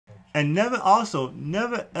And never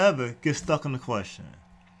ever get stuck on the question.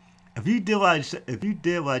 If you did what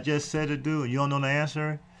I just said to do and you don't know the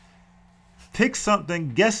answer, pick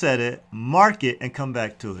something, guess at it, mark it, and come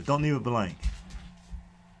back to it. Don't leave it blank.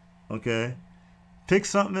 Okay? Pick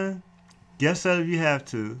something, guess at it if you have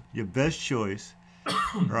to, your best choice,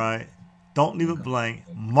 right? Don't leave it blank.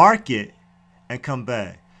 Mark it and come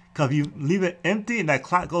back. Because if you leave it empty and that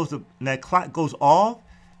clock goes off,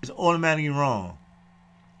 it's automatically wrong.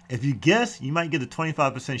 If you guess, you might get a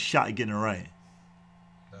 25% shot at getting it right.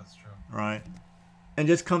 That's true. Right? And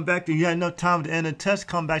just come back to, you had enough time at the end of the test,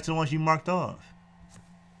 come back to the ones you marked off.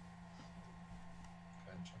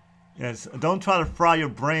 Gotcha. Yes, don't try to fry your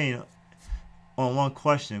brain on one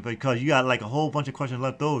question because you got like a whole bunch of questions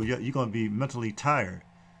left over. You're going to be mentally tired.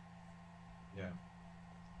 Yeah.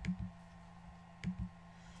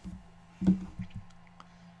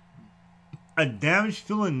 A damaged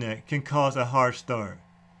filling neck can cause a hard start,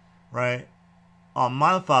 right? A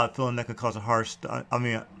modified filling neck can cause a hard start.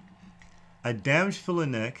 A damaged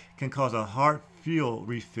filling neck can cause a hard fuel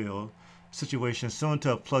refill situation similar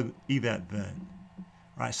to a plug evap vent,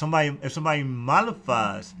 right? If somebody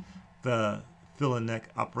modifies the filling neck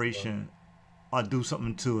operation or do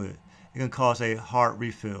something to it, it can cause a hard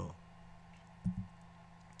refill.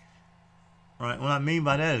 Right? What I mean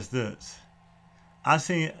by that is this: I've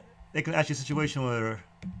seen they can actually a situation where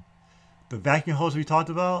the vacuum hose we talked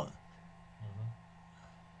about,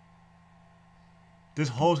 this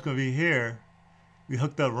hose gonna be here, we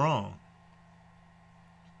hooked up wrong.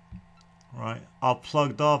 Right? Or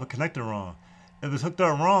plugged off and connected wrong. If it's hooked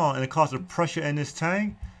up wrong and it causes pressure in this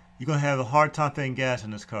tank, you're gonna have a hard time fitting gas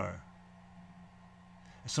in this car.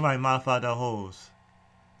 If somebody modified that hose.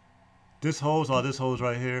 This hose or this hose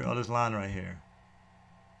right here or this line right here.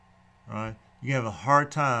 Right? You have a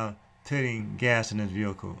hard time fitting gas in this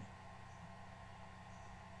vehicle.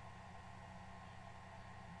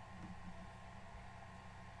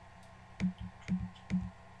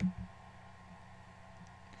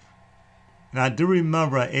 And I do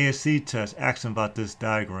remember an ASE test asking about this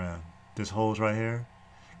diagram, this hose right here.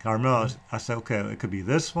 I remember I said, okay, it could be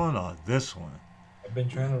this one or this one. I've been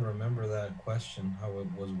trying to remember that question, how it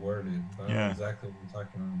was worded, but I know exactly what you're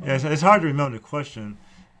talking about. Yeah, it's hard to remember the question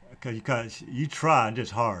because you try and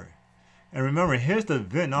just hard. And remember, here's the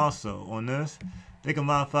vent also on this. They can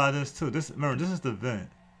modify this too. Remember, this is the vent.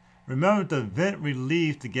 Remember, the vent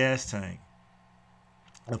relieves the gas tank,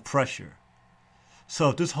 the pressure.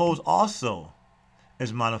 So if this hose also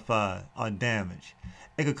is modified or damaged,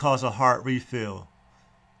 it could cause a hard refill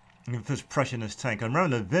if there's pressure in this tank. And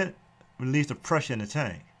remember, the vent relieves the pressure in the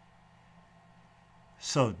tank.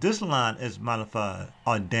 So if this line is modified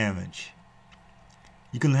or damaged,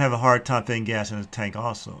 you can have a hard time fitting gas in the tank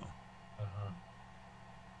also.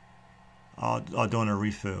 Or doing a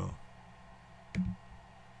refill.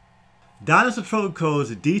 Dinosaur trouble codes,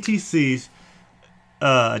 DTCs.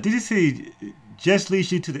 DTC just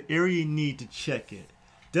leads you to the area you need to check it.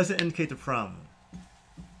 Doesn't indicate the problem.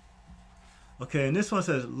 Okay, and this one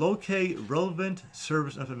says locate relevant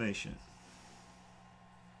service information.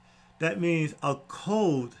 That means a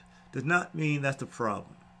code does not mean that's the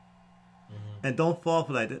problem. And don't fall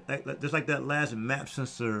for that. Just like that last map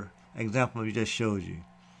sensor example we just showed you.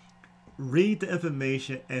 Read the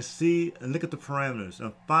information and see and look at the parameters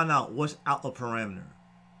and find out what's out of parameter.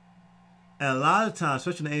 And a lot of times,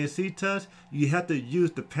 especially in the ASE test, you have to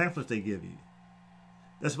use the pamphlets they give you.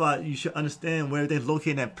 That's why you should understand where everything's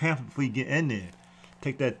located in that pamphlet before you get in there.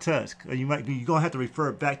 Take that test. You're gonna have to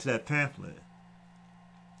refer back to that pamphlet.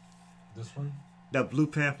 This one? That blue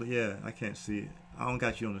pamphlet, yeah. I can't see it. I don't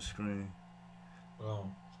got you on the screen. Oh.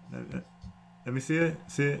 Let me see it.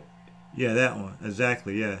 See it? Yeah, that one.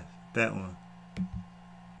 Exactly. Yeah, that one.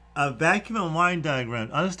 A vacuum and wiring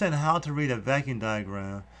diagram. Understand how to read a vacuum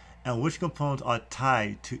diagram and which components are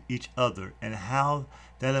tied to each other and how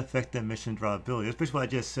that affects the emission drivability. That's basically what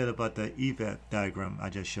I just said about the evap diagram I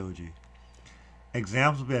just showed you.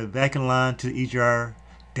 Examples would be a vacuum line to the EGR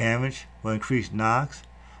damage will increase NOx.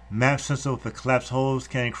 Map sensor with a collapsed hose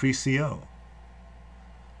can increase CO.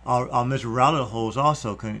 Our misrouted hose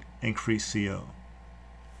also can increase CO.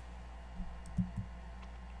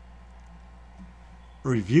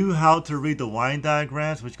 Review how to read the wiring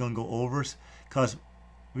diagrams, which we're going to go over, because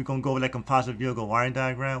we're going to go over that composite vehicle wiring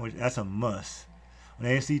diagram, which that's a must. On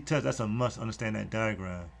the ASE test, that's a must, understand that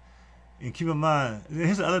diagram. And keep in mind,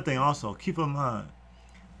 here's the other thing also, keep in mind,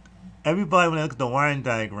 everybody when they look at the wiring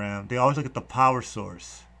diagram, they always look at the power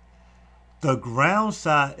source. The ground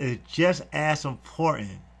side is just as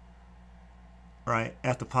important, right,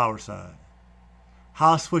 as the power side.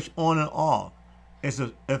 How to switch on and off. it's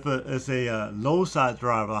a low side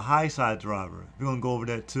driver, a high side driver. We're gonna go over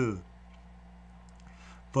that too.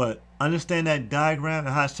 But understand that diagram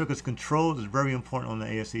and how circuits controlled is very important on the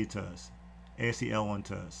ASE test, ASE L1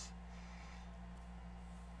 test.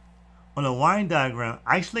 On the wiring diagram,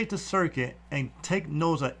 isolate the circuit and take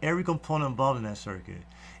notes of every component involved in that circuit.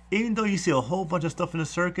 Even though you see a whole bunch of stuff in the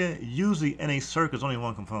circuit, usually in a circuit is only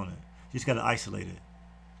one component. You just got to isolate it.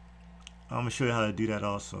 I'm going to show you how to do that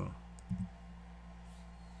also.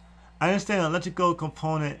 Understanding electrical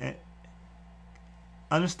component and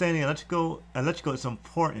understanding electrical is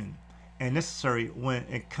important and necessary when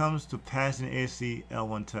it comes to passing the ASE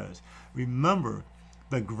L1 test. Remember,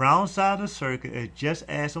 the ground side of the circuit is just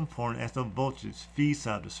as important as the voltage feed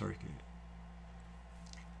side of the circuit.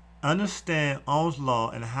 Understand Ohm's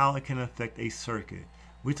law and how it can affect a circuit.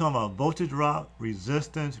 We're talking about voltage drop,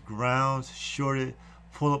 resistance, grounds, shorted,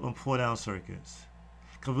 pull up and pull down circuits.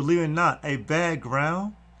 Because believe it or not, a bad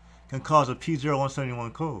ground can cause a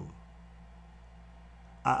P0171 code.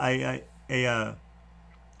 A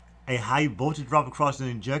high voltage drop across an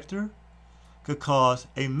injector could cause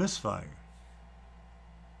a misfire.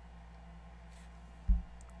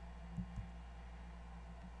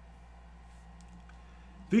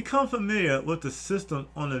 Become familiar with the system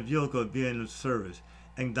on the vehicle being in service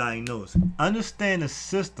and diagnose. Understand the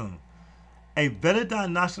system. A better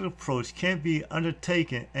diagnostic approach can be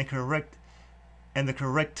undertaken and the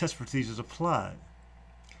correct test procedures applied.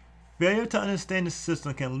 Failure to understand the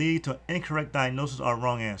system can lead to incorrect diagnosis or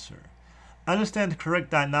wrong answer. Understand the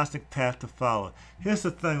correct diagnostic path to follow. Here's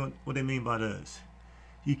the thing, what they mean by this.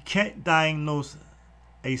 You can't diagnose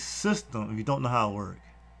a system if you don't know how it works.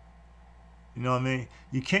 You know what I mean?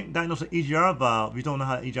 You can't diagnose an EGR valve if you don't know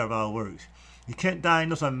how an EGR valve works. You can't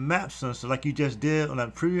diagnose a map sensor like you just did on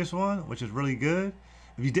that previous one, which is really good,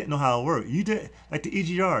 if you didn't know how it worked. You did, like the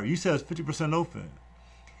EGR, you said it's 50% open.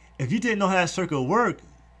 If you didn't know how that circuit worked,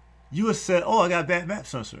 you would have said, oh, I got a bad map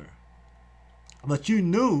sensor. But you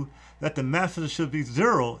knew that the map sensor should be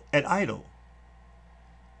 0 at idle,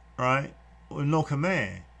 right? With no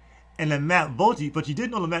command. And the map voltage, but you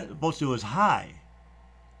didn't know the map voltage was high.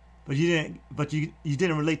 But you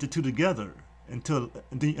didn't relate the two together until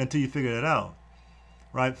you figured it out,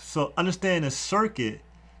 right? So understanding the circuit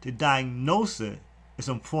to diagnose it is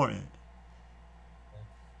important.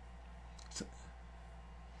 So,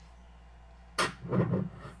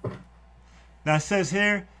 now it says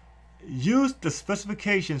here, use the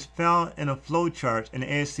specifications found in a flowchart in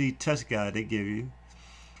the ASE test guide they give you.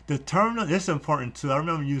 Determine, this is important too, I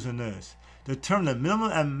remember using this. Determine the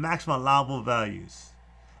minimum and maximum allowable values.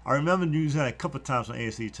 I remember using that a couple of times on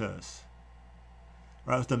ASE tests.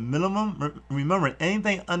 Right, with the minimum, remember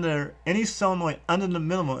anything under, any solenoid under the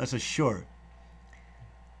minimum is a short.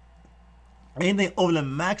 Anything over the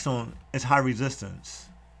maximum is high resistance.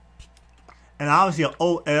 And obviously an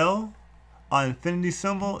OL, our infinity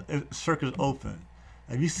symbol, circuit is open.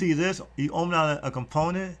 If you see this, you open out a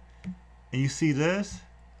component, and you see this,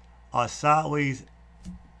 our sideways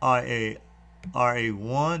RA1,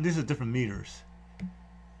 these are different meters.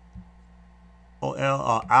 OL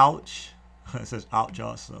or ouch. It says ouch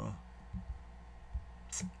also.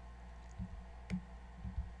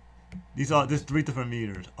 These are just 3 different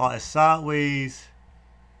meters. Are sideways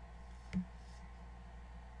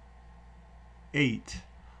 8.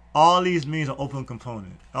 All these means an open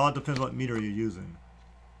component. It all depends what meter you're using.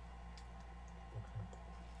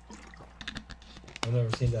 I've never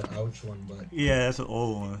seen that ouch one, but yeah, that's an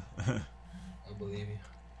old one. I believe you.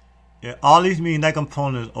 Yeah, all these mean that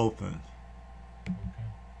component is open.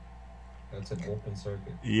 That's an open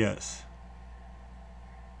circuit. Yes.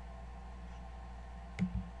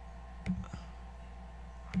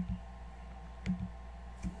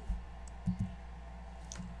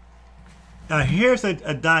 Now here's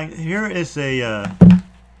here is a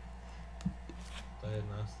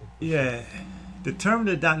diagnostic. Yeah, determine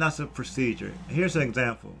the diagnostic procedure. Here's an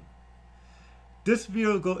example. This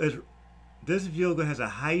vehicle has a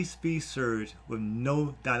high-speed surge with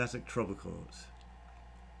no diagnostic trouble codes.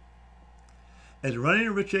 It's running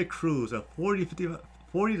a Richard cruise at 40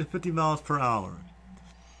 to 50 miles per hour.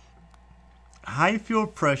 High fuel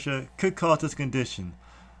pressure could cause this condition,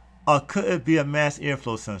 or could it be a mass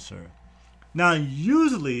airflow sensor? Now,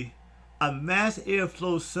 usually, a mass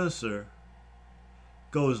airflow sensor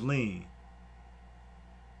goes lean.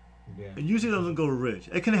 Yeah. It usually doesn't go rich.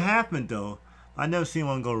 It can happen though. I've never seen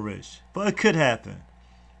one go rich, but it could happen.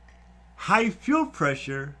 High fuel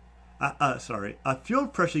pressure. A fuel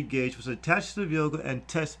pressure gauge was attached to the vehicle and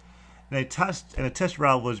a test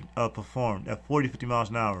route was performed at 40 to 50 miles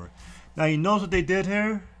an hour. Now you notice what they did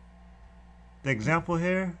here? The example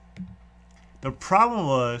here? The problem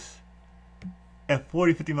was at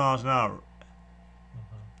 40, 50 miles an hour.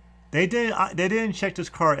 They didn't check this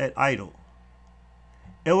car at idle.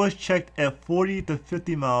 It was checked at 40 to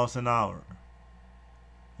 50 miles an hour.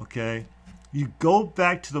 Okay? You go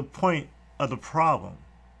back to the point of the problem.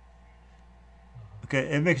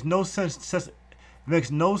 Okay? It makes no sense. It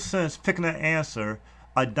makes no sense picking an answer,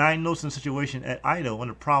 a diagnosing the situation at idle when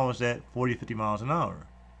the problem is at 40, 50 miles an hour.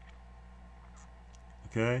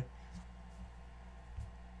 Okay?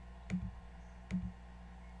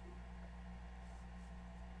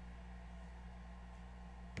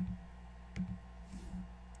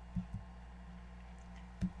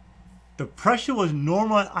 The pressure was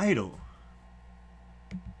normal at idle.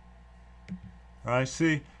 Alright,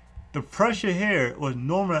 see, the pressure here was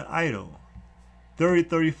normal at idle. 30,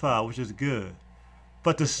 35, which is good.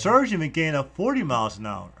 But the surging began at 40 miles an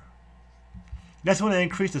hour. That's when it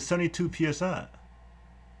increased to 72 psi.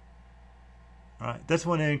 Alright, that's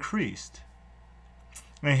when it increased.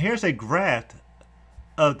 And here's a graph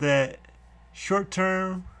of that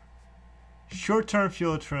short-term fuel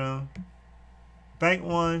trim, bank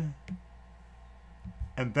 1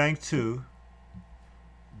 and bank 2,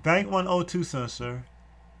 bank 1 O2 sensor,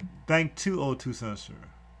 bank 2 O2 sensor.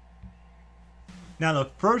 Now the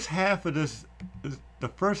first half of this, look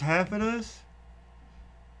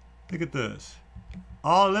at this.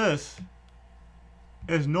 All this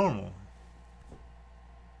is normal.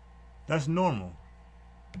 That's normal.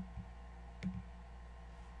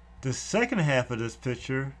 The second half of this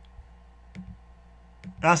picture,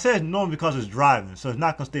 and I said it's normal because it's driving, so it's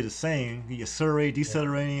not going to stay the same. You accelerate,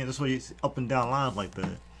 decelerating, and that's why you see up and down lines like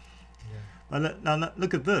that. Yeah. Now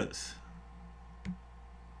look at this.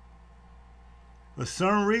 For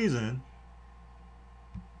some reason,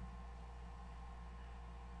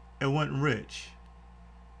 it went rich.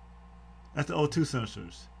 That's the O2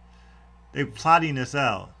 sensors. They're plotting this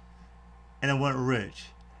out, and it went rich.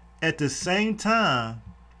 At the same time,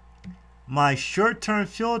 my short-term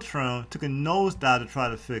fuel trim took a nosedive to try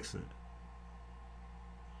to fix it.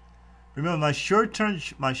 Remember, my short-term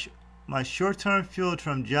fuel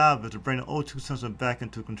trim job is to bring the O2 sensor back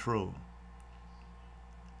into control.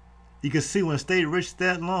 You can see when it stayed rich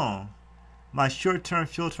that long, my short-term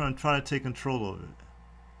fuel trim tried to take control of it.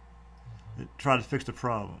 It tried to fix the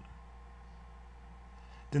problem.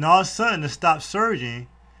 Then all of a sudden, it stopped surging,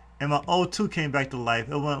 and my O2 came back to life.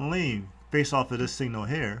 It went lean based off of this signal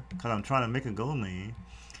here, because I'm trying to make it go lean.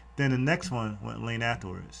 Then the next one went lean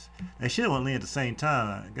afterwards. They should have went lean at the same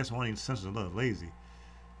time. I guess one of these sensors is a little lazy.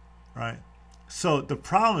 Right? So the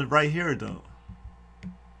problem is right here, though.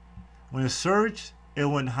 When it surged, it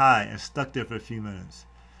went high and stuck there for a few minutes.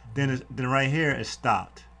 Then right here, it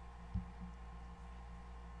stopped.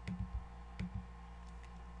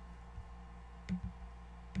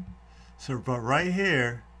 So, but right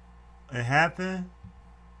here, it happened.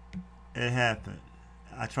 It happened.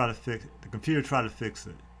 I tried to fix it. The computer tried to fix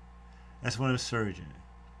it. That's when it was surging.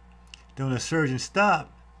 Then when the surging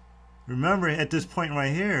stopped, remember at this point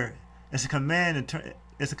right here, it's a command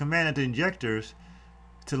at the injectors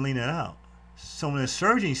to lean it out. So when the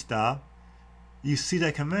surging stopped, you see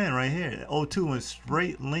that command right here. The O2 went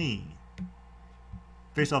straight lean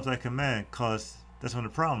based off that command, because that's when the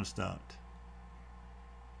problem stopped.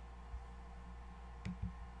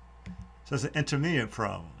 So it's an intermediate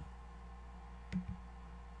problem.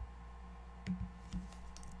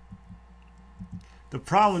 The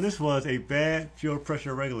problem with this was a bad fuel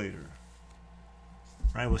pressure regulator.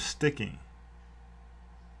 Right, it was sticking.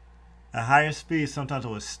 At higher speeds, sometimes it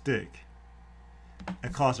would stick.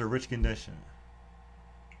 It caused a rich condition.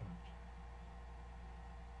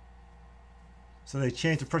 So they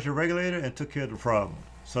changed the pressure regulator and took care of the problem.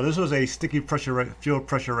 So this was a sticky fuel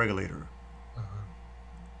pressure regulator.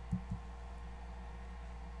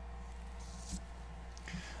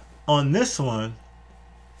 On this one,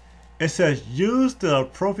 it says use the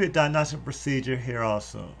appropriate diagnostic procedure here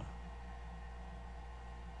also.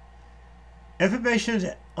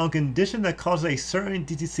 Information on condition that causes a certain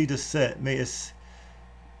DTC to set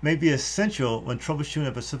may be essential when troubleshooting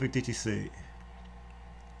a specific DTC.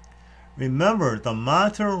 Remember, the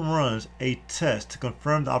monitor runs a test to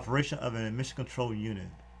confirm the operation of an emission control unit.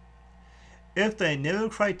 If the enabling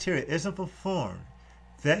criteria isn't performed,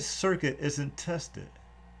 that circuit isn't tested.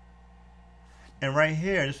 And right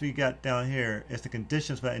here, this we got down here is the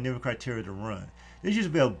conditions for that enabling criteria to run. There used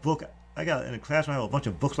to be a book. I got in the classroom. I have a bunch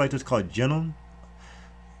of books like this called Genome.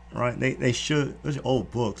 Right? They show, those are old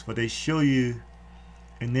books, but they show you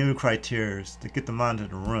enabling criteria to get the monitor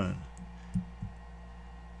to run.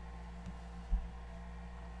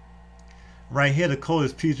 Right here, the code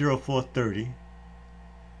is P0430.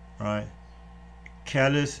 Right?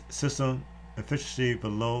 catalyst system efficiency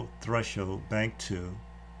below threshold, bank 2.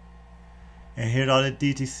 And here are the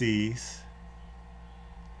DTCs.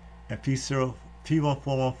 And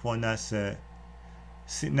P1414, and that's it.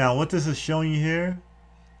 See, now what this is showing you here,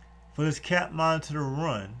 for this cat monitor to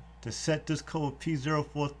run, to set this code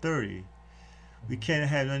P0430, we can't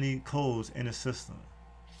have any codes in the system.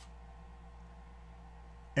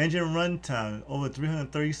 Engine runtime over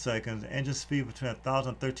 330 seconds, engine speed between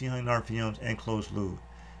 1,000 and 1,300 RPMs, and closed loop.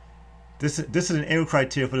 This is an error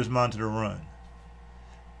criteria for this monitor to run.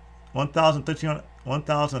 1,000,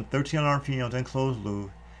 1,300 RPMs and closed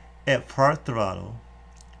loop at part throttle.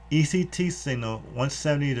 ECT signal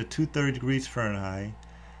 170 to 230 degrees Fahrenheit.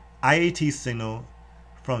 IAT signal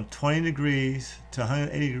from 20 degrees to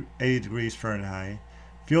 180 degrees Fahrenheit.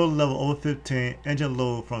 Fuel level over 15. Engine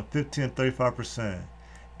load from 15 to 35%.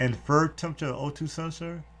 Inferred temperature of O2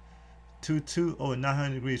 sensor 22 over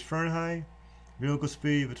 900 degrees Fahrenheit. Vehicle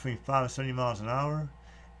speed between 5 and 70 miles an hour.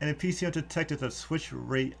 And the PCM detected that the switch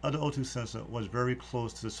rate of the O2 sensor was very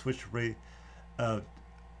close to the switch rate of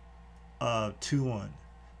 2.1.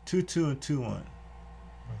 2.2 and 2.1.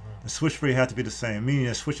 The switch rate had to be the same, meaning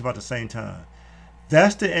they switch about the same time.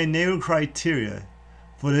 That's the enable criteria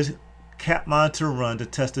for this cat monitor run to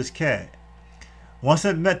test this cat. Once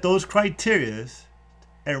it met those criteria,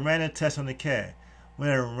 it ran a test on the cat. When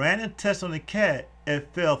it ran a test on the cat, it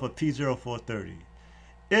failed for P0430.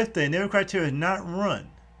 If the enable criteria is not run,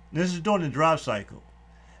 this is during the drive cycle.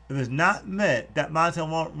 If it's not met, that monitor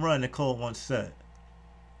won't run, the code won't set.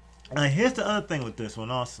 Now here's the other thing with this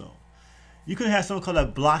one also. You can have something called a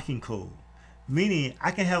blocking code, meaning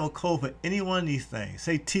I can have a code for any one of these things.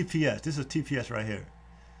 Say TPS. This is TPS right here.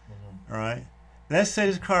 All right. Let's say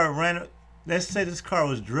this car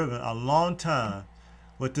was driven a long time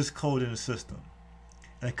with this code in the system,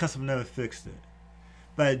 and the customer never fixed it.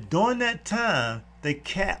 But during that time, the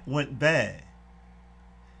cat went bad.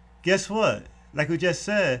 Guess what? Like we just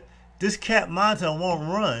said, this cat monitor won't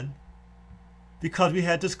run because we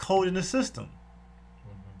had this code in the system.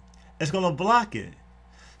 It's gonna block it.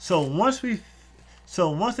 So once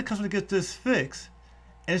the customer gets this fixed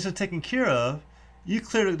and it's taken care of,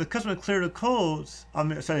 the customer clear the codes.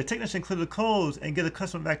 The technician clear the codes and get the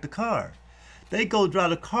customer back the car. They go drive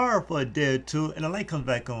the car for a day or two and the light comes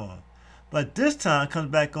back on. But this time it comes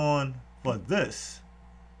back on for this.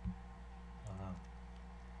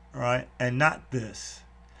 All right, and not this.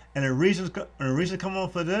 And the reason it come on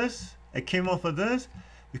for this, it came on for this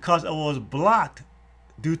because it was blocked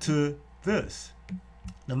due to this.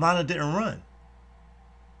 The monitor didn't run.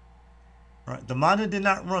 Right? The monitor did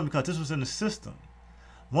not run because this was in the system.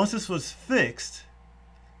 Once this was fixed,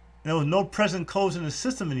 and there was no present codes in the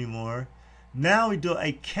system anymore, now we do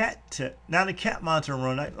a cat test. Now the cat monitor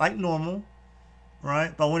run like normal,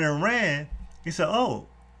 right? But when it ran, he said, oh,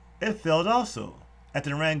 it failed also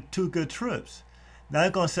after it ran 2 good trips. Now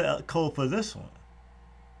it's going to set a code for this one.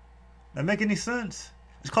 That make any sense?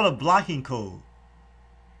 It's called a blocking code.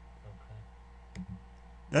 Okay.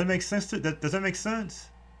 Does that make sense? Does that make sense?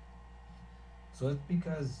 So it's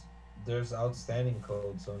because there's outstanding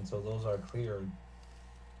codes, so until those are cleared,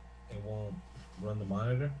 it won't run the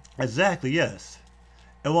monitor? Exactly, yes.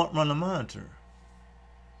 It won't run the monitor.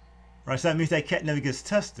 Right, so that means that cat never gets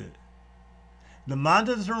tested. If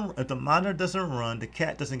the monitor doesn't run, the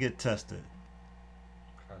cat doesn't get tested.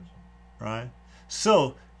 Gotcha. Right?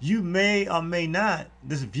 So you may or may not,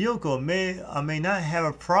 this vehicle may or may not have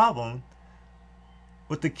a problem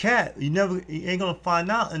with the cat. You ain't gonna find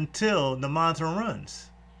out until the monitor runs.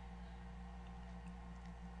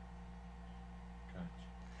 Gotcha.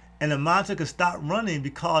 And the monitor could stop running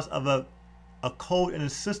because of a code in the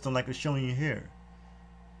system like it's showing you here.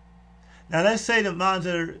 Now let's say the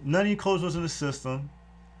monitor, none of your codes was in the system,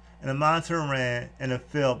 and the monitor ran and it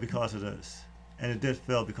failed because of this. And it did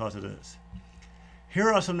fail because of this. Here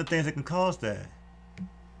are some of the things that can cause that.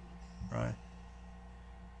 Right?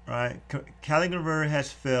 Right? Catalytic converter has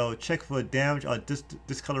failed. Check for damage or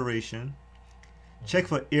discoloration. Check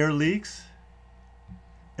for air leaks.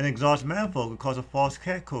 An exhaust manifold could cause a false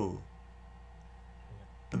cat code.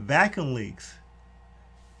 The vacuum leaks.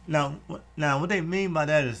 Now what they mean by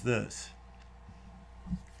that is this.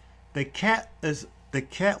 The cat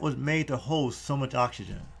was made to hold so much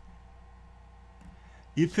oxygen.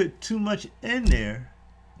 You put too much in there,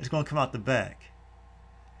 it's going to come out the back.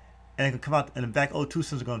 And it can come out, and the back O2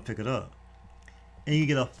 sensor is going to pick it up. And you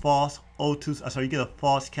get a false you get a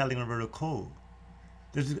false catalytic converter code.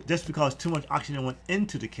 Just because too much oxygen went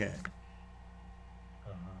into the cat.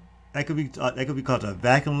 That could be because of a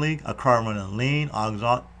vacuum leak, a car running lean,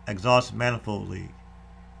 or exhaust manifold leak.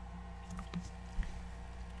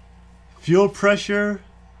 Fuel pressure,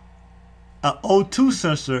 an O2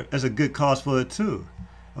 sensor is a good cause for it too.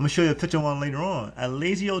 I'm going to show you a picture of one later on. A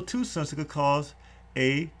lazy O2 sensor could cause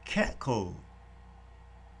a cat cold.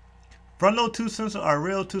 Front O2 sensor or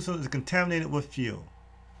rear O2 sensor is contaminated with fuel,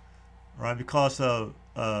 right? Because of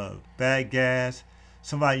bad gas.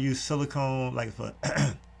 Somebody used silicone, like for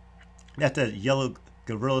that's that yellow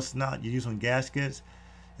gorilla snot you use on gaskets,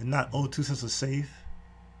 and not O2 sensor safe.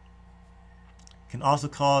 Can also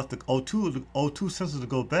cause the O2 sensor to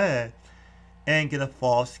go bad and get a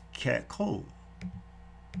false cat cold.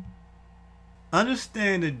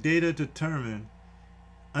 Understand the data, determine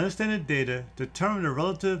the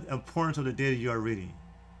relative importance of the data you are reading.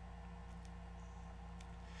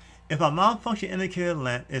 If a malfunction indicator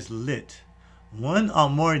lamp is lit, one or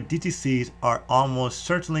more DTCs are almost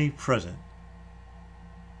certainly present.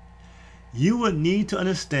 You would need to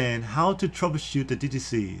understand how to troubleshoot the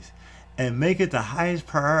DTCs and make it the highest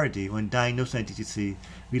priority when diagnosing a DTC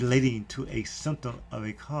relating to a symptom of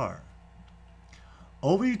a car.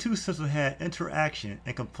 OBD2 systems had interaction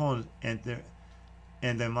and components and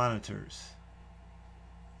their monitors.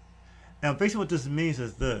 Now basically what this means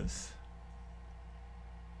is this.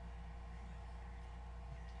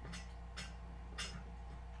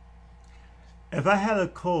 If I had a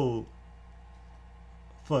code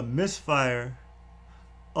for misfire,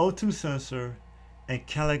 O2 sensor, and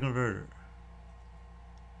catalytic converter,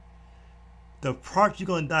 the part you're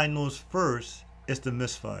going to diagnose first is the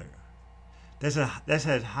misfire. That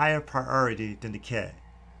has higher priority than the cat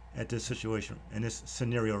at this situation, in this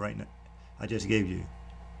scenario right now I just gave you.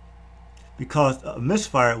 Because a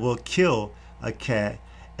misfire will kill a cat,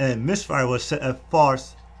 and a misfire will set a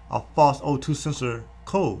false O2 sensor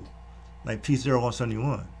code, like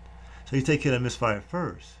P0171. So you take care of the misfire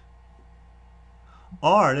first.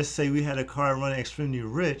 Or let's say we had a car running extremely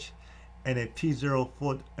rich and a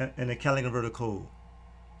P04 and a catalytic converter code.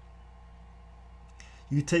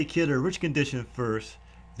 You take care of the rich condition first,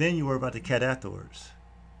 then you worry about the cat afterwards.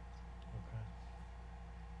 Okay.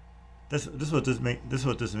 This is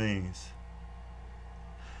what this means.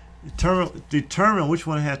 Determine which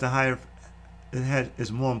one has the higher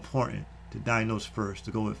is more important to diagnose first,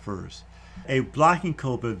 to go with first. A blocking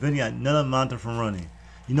code preventing another monitor from running.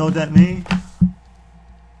 You know what that means?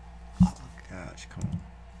 Oh gosh, come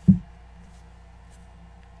on.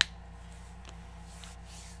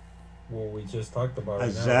 Well, we just talked about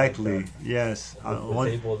exactly. Now, like yes.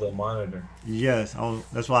 Disable the monitor. Yes,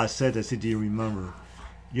 that's why I said that. See, do you remember?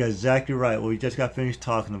 You're exactly right. What we just got finished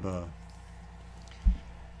talking about.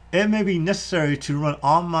 It may be necessary to run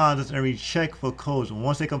all monitors and recheck for codes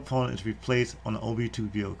once a component is replaced on the OB2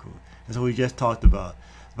 vehicle. That's what we just talked about.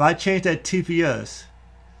 If I change that TPS,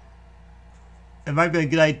 it might be a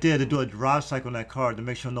good idea to do a drive cycle on that car to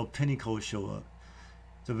make sure no penny codes show up,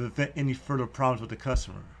 to prevent any further problems with the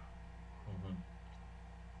customer.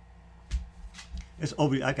 It's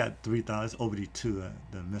OB. I got 3,000. It's OBD2.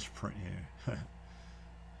 The misprint here.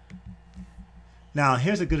 Now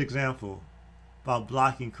here's a good example about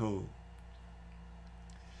blocking code.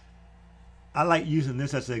 I like using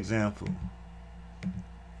this as an example.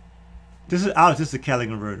 This is out. This is the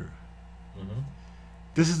catalytic converter.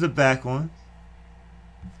 This is the back one.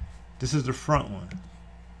 This is the front one.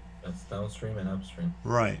 That's downstream and upstream.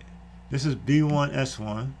 Right. This is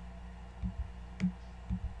B1S1.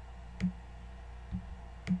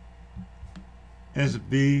 Is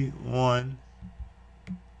B1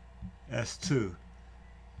 S2.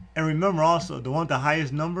 And remember also, the one with the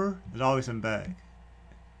highest number is always in back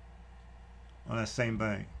on that same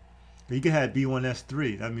bank. But you can have B1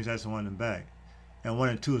 S3, that means that's the one in back, and 1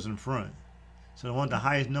 and 2 is in front. So the one with the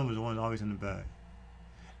highest number is the one that's always in the back.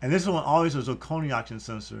 And this one always is a zirconium oxygen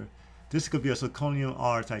sensor. This could be a zirconium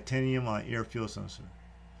or titanium or air fuel sensor.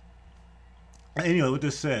 Anyway, what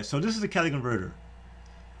this says, so this is the catalytic converter.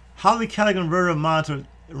 How the catalytic converter monitor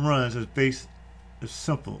runs is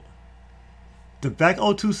simple. The back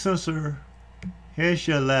O2 sensor, here's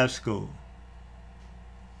your lab scope.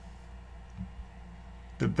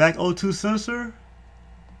 The back O2 sensor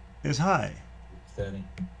is high. Steady.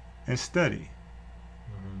 And steady.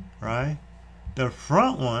 Right? The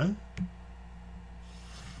front one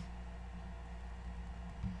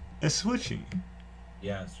is switching.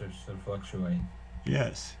 Yeah, it starts to fluctuate.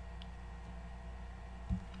 Yes.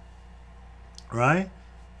 Right?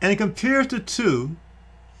 And it compares the two.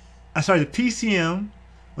 The PCM,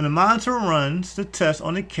 when the monitor runs the test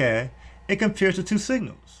on the CAD, it compares the two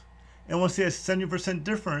signals. And we'll see a 70%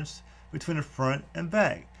 difference between the front and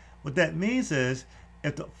back. What that means is,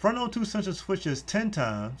 if the front O2 sensor switches 10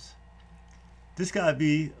 times, this got to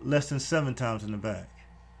be less than 7 times in the back.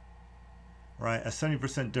 right? A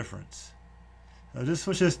 70% difference. So this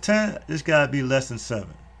switch is 10, this got to be less than 7.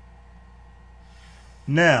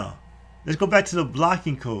 Now, let's go back to the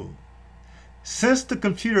blocking code. Since the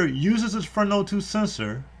computer uses its front O2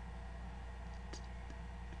 sensor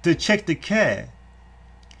to check the CAD,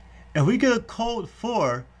 if we get a code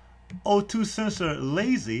for O2 sensor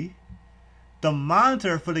lazy, the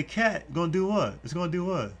monitor for the CAD is going to do what? It's going to do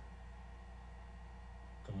what?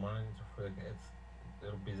 The monitor for the CAD,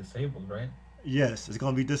 it'll be disabled, right? Yes, it's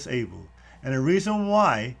going to be disabled. And the reason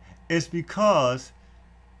why is because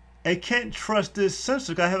it can't trust this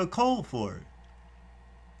sensor because I have a code for it.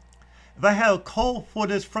 If I have a code for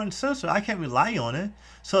this front sensor, I can't rely on it.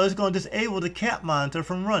 So it's going to disable the CAD monitor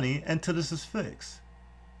from running until this is fixed.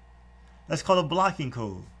 That's called a blocking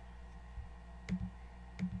code.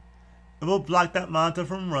 It will block that monitor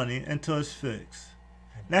from running until it's fixed.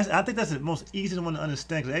 I think that's the most easiest one to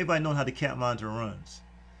understand because everybody knows how the CAD monitor runs.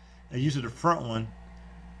 It uses the front one,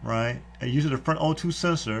 right? It uses the front O2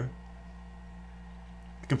 sensor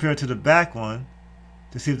compared to the back one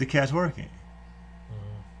to see if the CAD's working.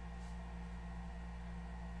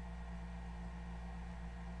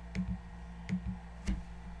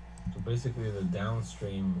 So basically, the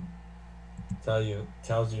downstream tells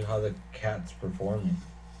you how the CAD's performing.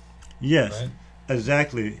 Yes, right?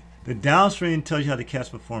 Exactly. The downstream tells you how the CAD's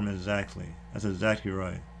performing exactly. That's exactly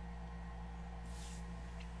right.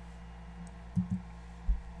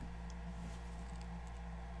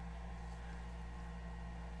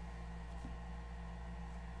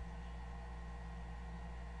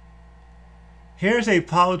 Here's a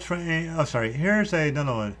powertrain. Oh, sorry. Here's a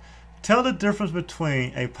no. Tell the difference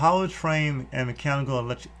between a powertrain and mechanical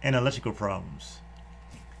and electrical problems.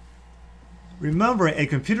 Remember, a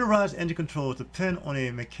computerized engine controls depend on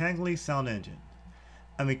a mechanically sound engine.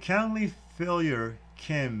 A mechanically failure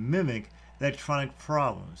can mimic electronic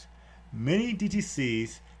problems. Many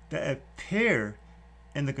DTCs that appear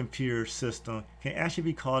in the computer system can actually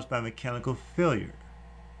be caused by mechanical failure.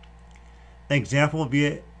 An example would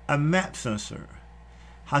be a map sensor.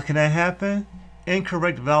 How can that happen?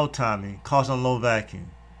 Incorrect valve timing causing low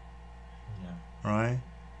vacuum. Yeah. Right?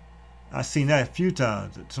 I've seen that a few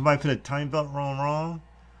times. Somebody put a timing belt wrong,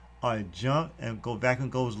 or a jump and vacuum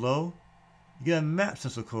goes low. You get a map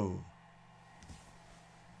sensor code.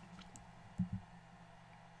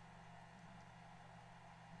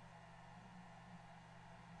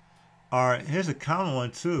 Alright, here's a common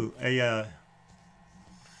one too. A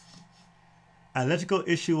electrical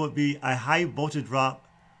issue would be a high voltage drop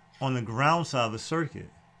on the ground side of a circuit.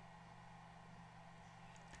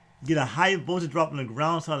 You get a high voltage drop on the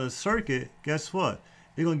ground side of the circuit, guess what?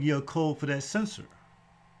 They're going to give you a code for that sensor,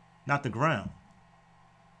 not the ground.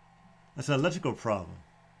 That's an electrical problem.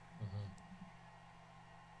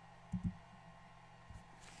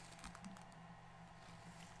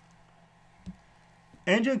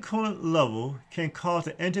 Engine coolant level can cause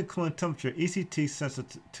the engine coolant temperature ECT sensor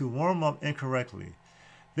to warm up incorrectly.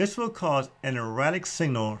 This will cause an erratic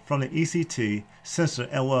signal from the ECT sensor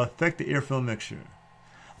and will affect the air-fuel mixture.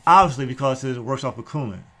 Obviously, because it works off of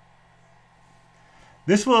coolant.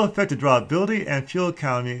 This will affect the drivability and fuel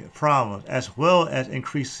economy problems, as well as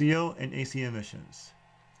increase CO and AC emissions.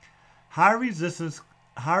 High resistance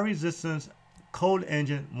cold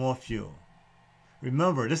engine, more fuel.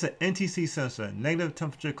 Remember, this is an NTC sensor, negative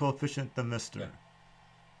temperature coefficient thermistor. Yeah.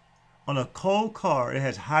 On a cold car, it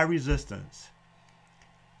has high resistance.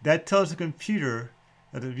 That tells the computer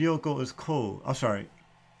that the vehicle is cold. I'm sorry.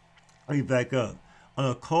 Let me back up. On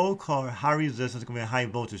a cold car, high resistance is going to be a high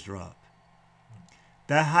voltage drop.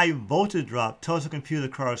 That high voltage drop tells the computer the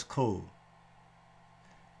car is cold.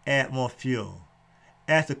 Add more fuel.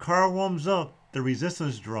 As the car warms up, the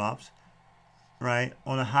resistance drops, right,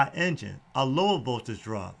 on a hot engine. A lower voltage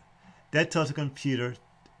drop. That tells the computer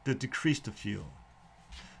to decrease the fuel.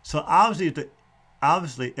 So obviously,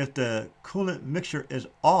 if the coolant mixture is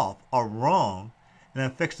off or wrong and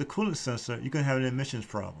affects the coolant sensor, you can have an emissions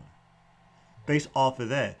problem based off of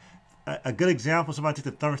that. A good example, somebody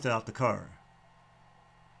took the thermostat out the car,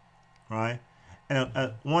 right?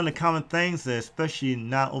 And one of the common things is, especially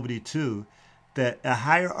not OBD2, that at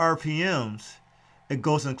higher RPMs, it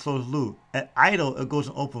goes in closed loop. At idle, it goes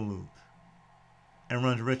in open loop and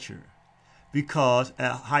runs richer. Because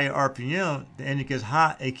at higher RPM, the engine gets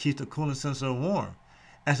hot, it keeps the coolant sensor warm.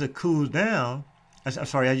 As it cools down, as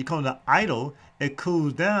you come to idle, it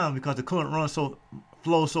cools down because the coolant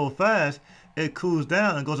flows so fast, it cools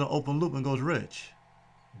down and goes in open loop and goes rich.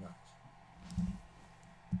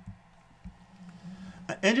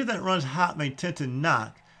 An engine that runs hot may tend to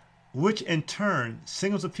knock, which in turn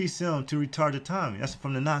signals the PCM to retard the timing. That's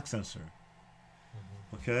from the knock sensor.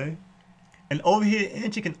 Okay? An overheated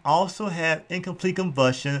engine can also have incomplete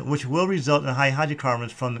combustion, which will result in high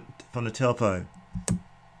hydrocarbons from the tailpipe.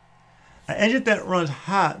 An engine that runs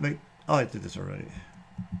hot oh, I did this already.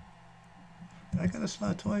 I got a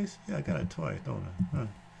slide twice? Yeah, I got it twice, don't I? Huh.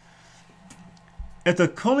 If the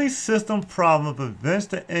cooling system problem prevents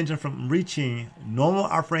the engine from reaching normal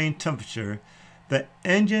operating temperature, the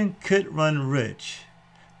engine could run rich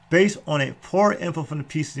based on a poor input from the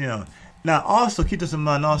PCM. Now, also keep this in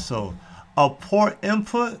mind also, a poor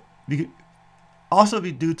input also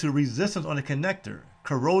be due to resistance on the connector,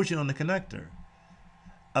 corrosion on the connector,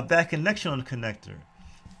 a bad connection on the connector.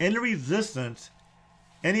 Any resistance,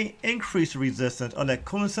 any increased resistance on that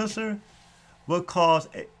cooling sensor will cause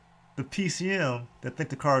the PCM to think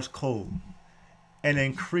the car is cold and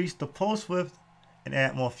increase the pulse width and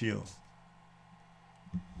add more fuel.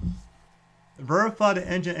 Verify the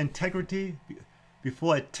engine integrity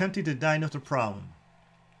before attempting to diagnose the problem.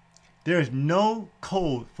 There is no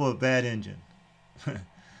code for a bad engine,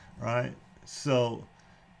 right? So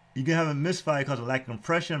you can have a misfire because of lack of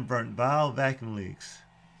compression, burnt valve, vacuum leaks.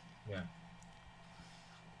 Yeah.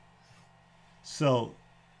 So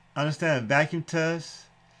understand vacuum tests,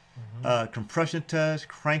 compression tests,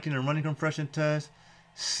 cranking and running compression tests,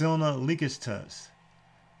 cylinder leakage tests.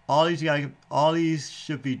 All these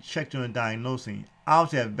should be checked during diagnosing.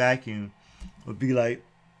 Obviously, a vacuum would be like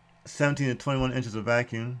 17 to 21 inches of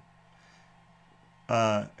vacuum.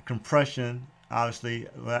 Compression, obviously,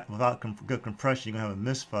 without good compression, you're gonna have a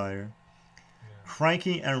misfire. Yeah.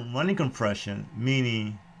 Cranking and running compression,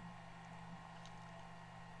 meaning.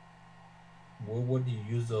 What do you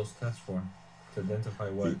use those tests for? To identify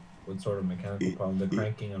what sort of mechanical problem? The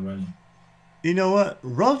cranking and running. You know what?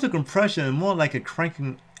 Relative compression is more like a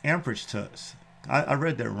cranking amperage test. I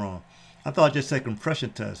read that wrong. I thought I just said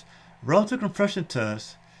compression test. Relative compression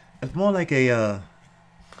test is more like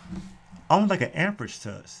almost like an amperage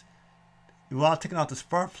test. While taking out the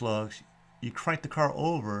spark plugs, you crank the car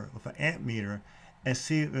over with an amp meter and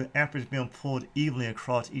see if the amperage is being pulled evenly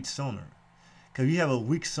across each cylinder. Because if you have a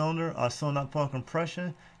weak cylinder or cylinder not pulling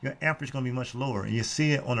compression, your amperage is going to be much lower. And you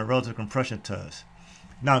see it on a relative compression test.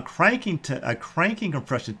 Now, a cranking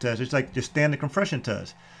compression test is like your standard compression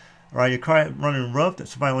test. Right, your car running rough,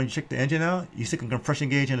 somebody when you check the engine out, you stick a compression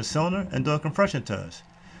gauge in the cylinder and do a compression test.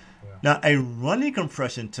 Yeah. Now, a running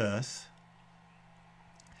compression test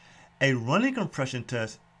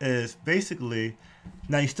is basically,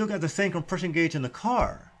 now you still got the same compression gauge in the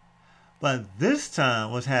car, but this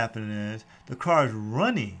time what's happening is the car is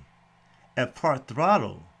running at part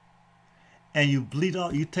throttle, and you bleed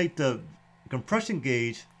out. You take the compression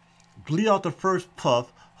gauge, bleed out the first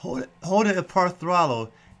puff, hold it at part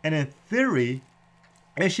throttle. And in theory,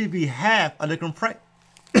 it should be half of the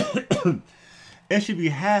it should be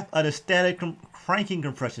half of the static cranking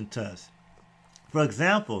compression test. For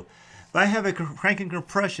example, if I have a cranking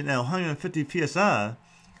compression at 150 psi,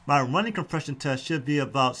 my running compression test should be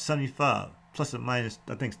about 75, plus or minus,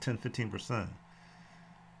 I think it's 10-15%.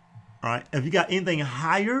 All right. If you got anything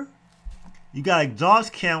higher, you got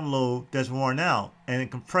exhaust cam load that's worn out and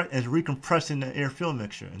it's recompressing the air-fuel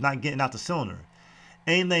mixture. It's not getting out the cylinder.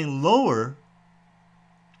 Anything lower,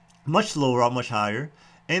 much lower or much higher,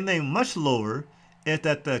 anything much lower is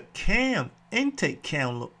that the cam intake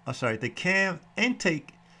cam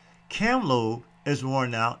load is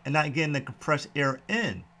worn out and not getting the compressed air in.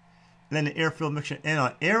 And then the air-fuel mixture in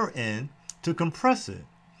or air in to compress it.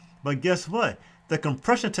 But guess what? The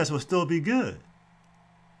compression test will still be good.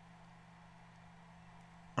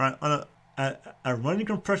 All right, on a running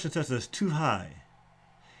compression test is too high.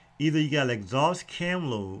 Either you got an exhaust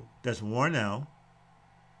cam load that's worn out,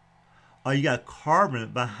 or you got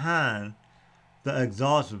carbon behind the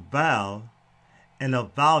exhaust valve, and the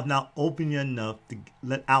valve not opening enough to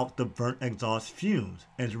let out the burnt exhaust fumes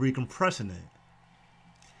and it's recompressing it.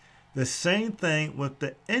 The same thing with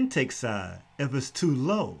the intake side if it's too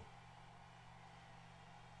low.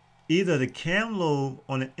 Either the cam load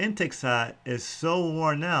on the intake side is so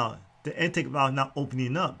worn out, the intake valve not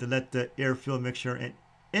opening up to let the air-fuel mixture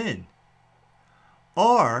in,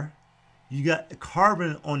 or you got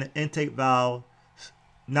carbon on the intake valve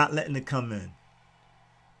not letting it come in.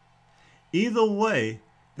 Either way,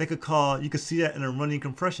 you could see that in a running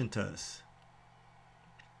compression test.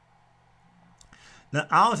 Now,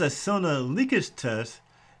 ours as cylinder leakage test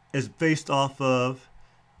is based off of,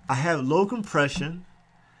 I have low compression,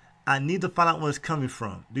 I need to find out where it's coming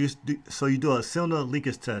from. So you do a cylinder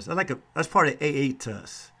leakage test. That's part of the A8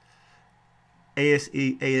 test. ASE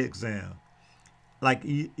Exam. Like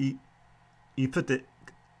you put the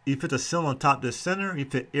cylinder on top of the center, you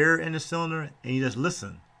put air in the cylinder, and you just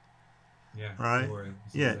listen. Yeah. right? Or it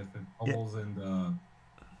Yeah, says if it yeah, bubbles in the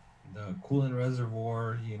coolant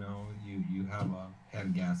reservoir, you have a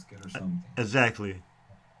head gasket or something. exactly.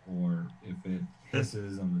 Or if it It,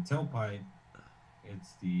 hisses on the tailpipe,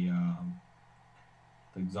 it's the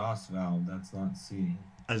exhaust valve that's not seating.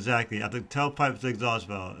 exactly. At the tailpipe's exhaust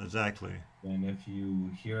valve. Exactly. And if you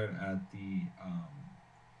hear it at the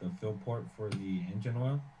fill port for the engine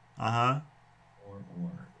oil, Uh-huh.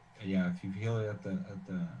 or yeah, if you feel it at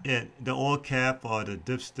the Yeah, the oil cap or the oil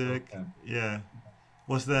dipstick. cap, Yeah.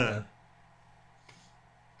 What's that?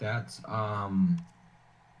 that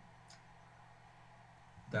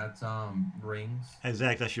that's rings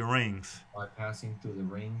Exactly. That's your rings. passing through the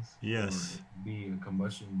rings, or it Yes. could be a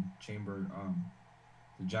combustion chamber,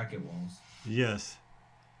 the jacket walls. Yes.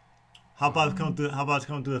 How about it come Um, through? How about it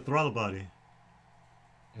come through the throttle body?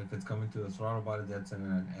 if it's coming to the throttle body, that's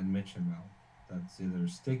an admission valve. That's either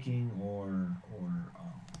sticking or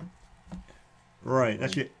Right. or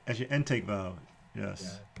That's your intake valve. yeah,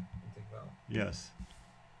 Yes. intake valve. Yes.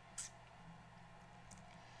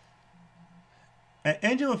 An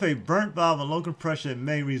engine with a burnt valve and low compression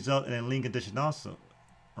may result in a lean condition also.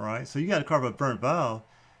 All right. So you got to cover a burnt valve.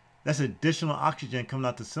 That's additional oxygen coming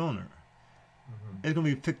out the cylinder. Hmm. It's going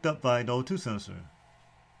to be picked up by the O2 sensor.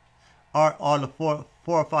 Or the four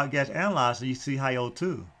or five gas analyzer, you see high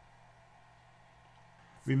O2.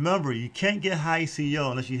 Remember, you can't get high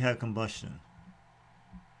CO unless you have combustion.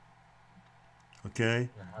 Okay?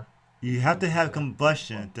 Yeah, You have to have to have have.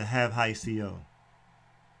 combustion to have high CO.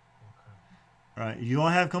 Okay. Right? You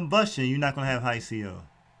don't have combustion, you're not going to have high CO.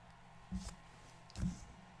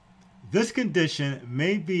 This condition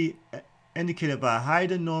may be indicated by higher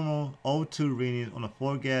than normal O2 readings on the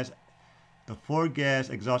four gas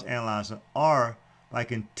exhaust analyzer, or by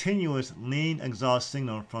continuous lean exhaust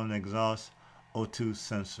signal from the exhaust O2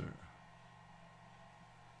 sensor.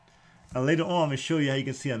 Now later on, I'm going to show you how you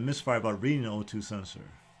can see a misfire by reading the O2 sensor.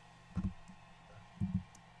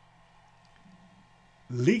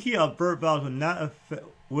 Leaky or burnt valves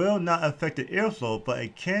will not affect the airflow, but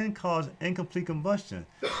it can cause incomplete combustion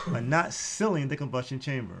by not sealing the combustion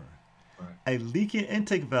chamber. Right. A leaky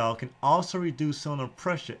intake valve can also reduce cylinder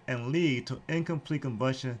pressure and lead to incomplete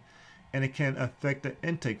combustion, and it can affect the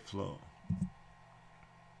intake flow.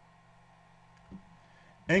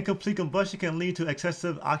 Incomplete combustion can lead to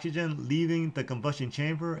excessive oxygen leaving the combustion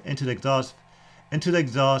chamber into the exhaust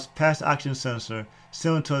past the oxygen sensor,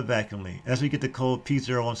 similar to a vacuum leak. That's where you get the code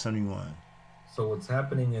P0171. So what's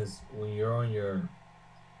happening is when you're on your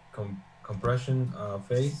compression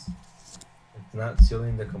phase, it's not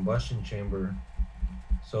sealing the combustion chamber,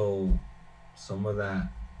 so some of that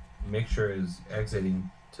mixture is exiting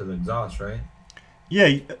to the exhaust, right?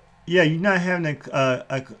 Yeah, yeah, you're not having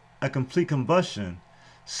a complete combustion.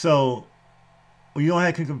 So when you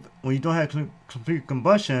don't have complete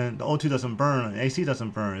combustion, the O2 doesn't burn, the AC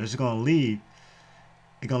doesn't burn. It's going to leave.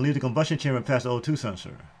 It's going to leave the combustion chamber past the O2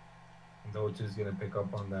 sensor. And the O2 is gonna pick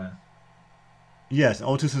up on that. Yes, the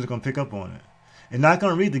O2 sensor is going to pick up on it. It's not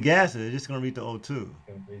going to read the gases. It's just going to read the O2.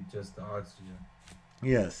 Can be just the oxygen.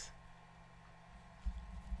 Yes.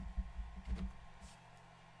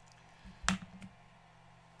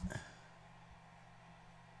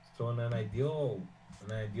 So in an ideal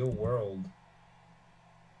world,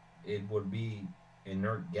 it would be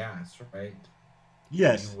inert gas, right?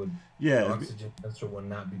 Yes. You would Yeah. The oxygen sensor would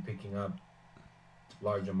not be picking up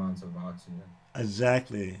large amounts of oxygen.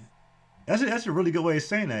 Exactly. That's a really good way of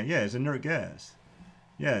saying that. Yeah, it's inert gas.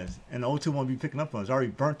 Yes, and the O2 won't be picking up on it. It's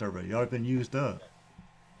already burnt already. It's already been used up.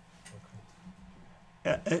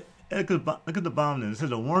 Look at the bottom there. It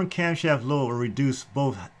says a worn camshaft load will reduce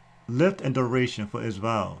both lift and duration for its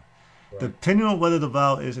valve. Right. Depending on whether the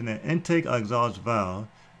valve is in an intake or exhaust valve,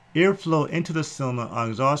 airflow into the cylinder or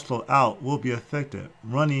exhaust flow out will be affected.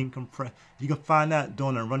 You can find that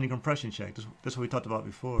during a running compression check. That's what we talked about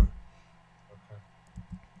before. Okay.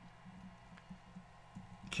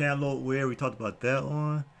 Can load wear, we talked about that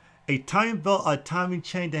one. A timing belt or timing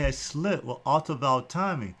chain that has slipped will alter valve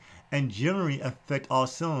timing and generally affect all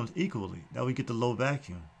cylinders equally. Now we get the low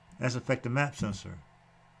vacuum. That's affect the map sensor.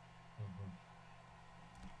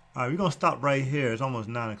 All right, we're going to stop right here. It's almost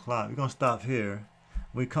 9 o'clock. We're going to stop here.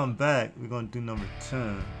 When we come back, we're going to do number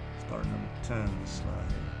 10. Start number 10 on the slide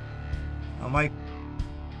here. I might...